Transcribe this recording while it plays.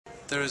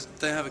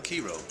they have a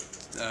key role.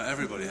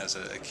 Everybody has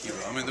a key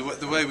role. I mean,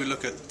 the way we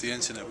look at the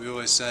internet, we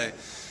always say,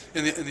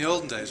 in the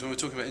olden days, when we're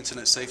talking about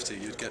internet safety,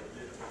 you'd get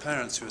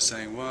parents who are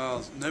saying,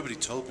 well, nobody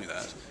told me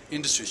that.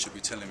 Industry should be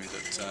telling me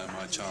that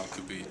my child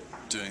could be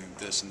doing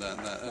this and that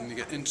and that. And you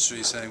get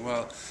industry saying,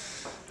 well,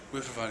 we're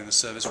providing the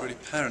service, really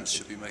parents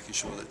should be making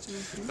sure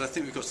that... But I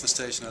think we've got to the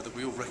stage now that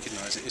we all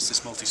recognise it is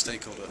this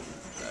multi-stakeholder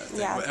thing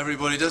where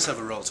everybody does have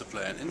a role to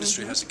play, and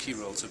industry has a key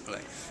role to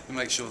play. To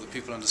make sure that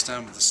people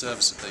understand the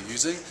service that they're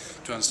using,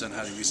 to understand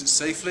how to use it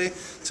safely,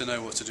 to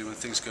know what to do when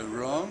things go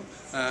wrong,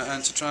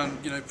 and to try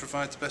and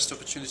provide the best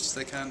opportunities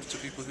they can to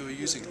people who are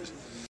using it.